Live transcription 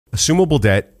Assumable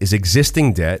debt is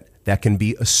existing debt that can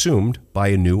be assumed by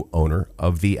a new owner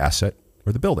of the asset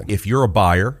or the building. If you're a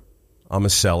buyer, I'm a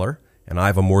seller, and I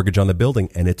have a mortgage on the building,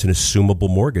 and it's an assumable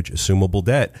mortgage, assumable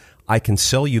debt, I can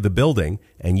sell you the building,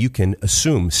 and you can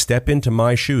step into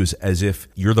my shoes as if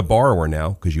you're the borrower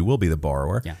now, because you will be the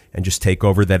borrower, and just take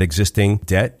over that existing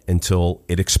debt until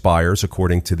it expires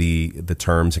according to the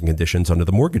terms and conditions under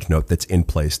the mortgage note that's in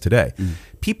place today.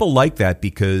 People like that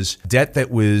because debt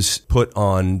that was put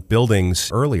on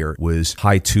buildings earlier was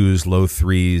high 2s, low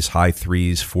 3s, high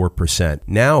 3s, 4%.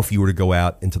 Now, if you were to go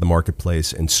out into the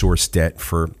marketplace and source debt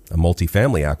for a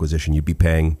multifamily acquisition, you'd be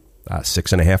paying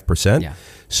 6.5%. Yeah.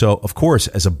 So, of course,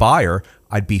 as a buyer,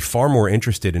 I'd be far more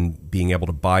interested in being able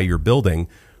to buy your building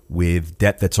with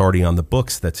debt that's already on the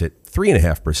books that's at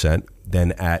 3.5%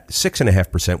 than at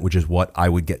 6.5%, which is what I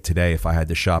would get today if I had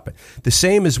to shop it. The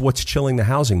same is what's chilling the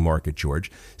housing market,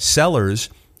 George. Sellers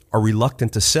are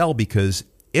reluctant to sell because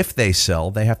if they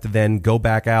sell, they have to then go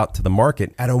back out to the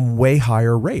market at a way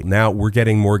higher rate. Now, we're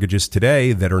getting mortgages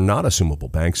today that are not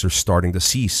assumable. Banks are starting to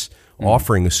cease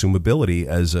offering assumability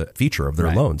as a feature of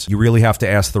their loans. You really have to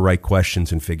ask the right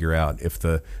questions and figure out if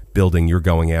the building you're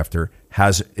going after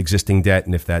has existing debt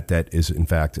and if that debt is in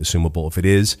fact assumable. If it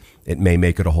is, it may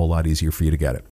make it a whole lot easier for you to get it.